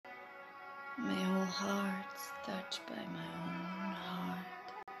May all hearts touched by my own heart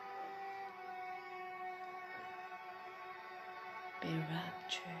be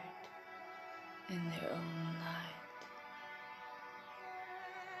raptured in their own light.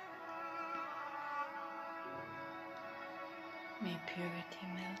 May purity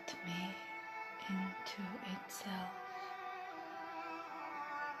melt me into itself.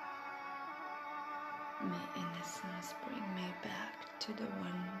 May innocence bring me back to the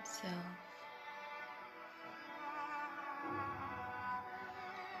one self.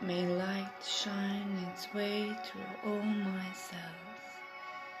 May light shine its way through all my cells.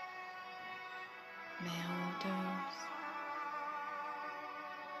 May all those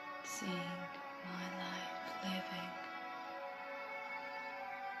seeing my life living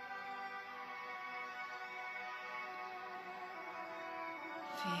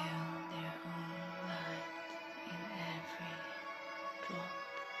feel their own light in every drop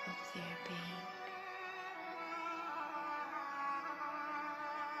of their being.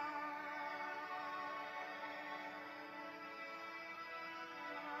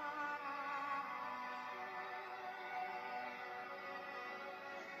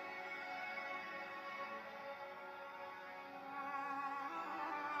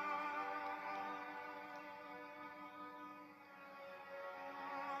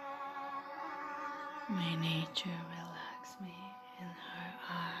 May nature relax me in her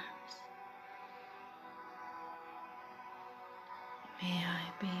arms. May I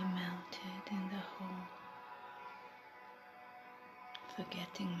be melted in the whole,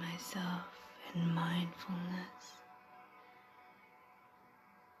 forgetting myself in mindfulness.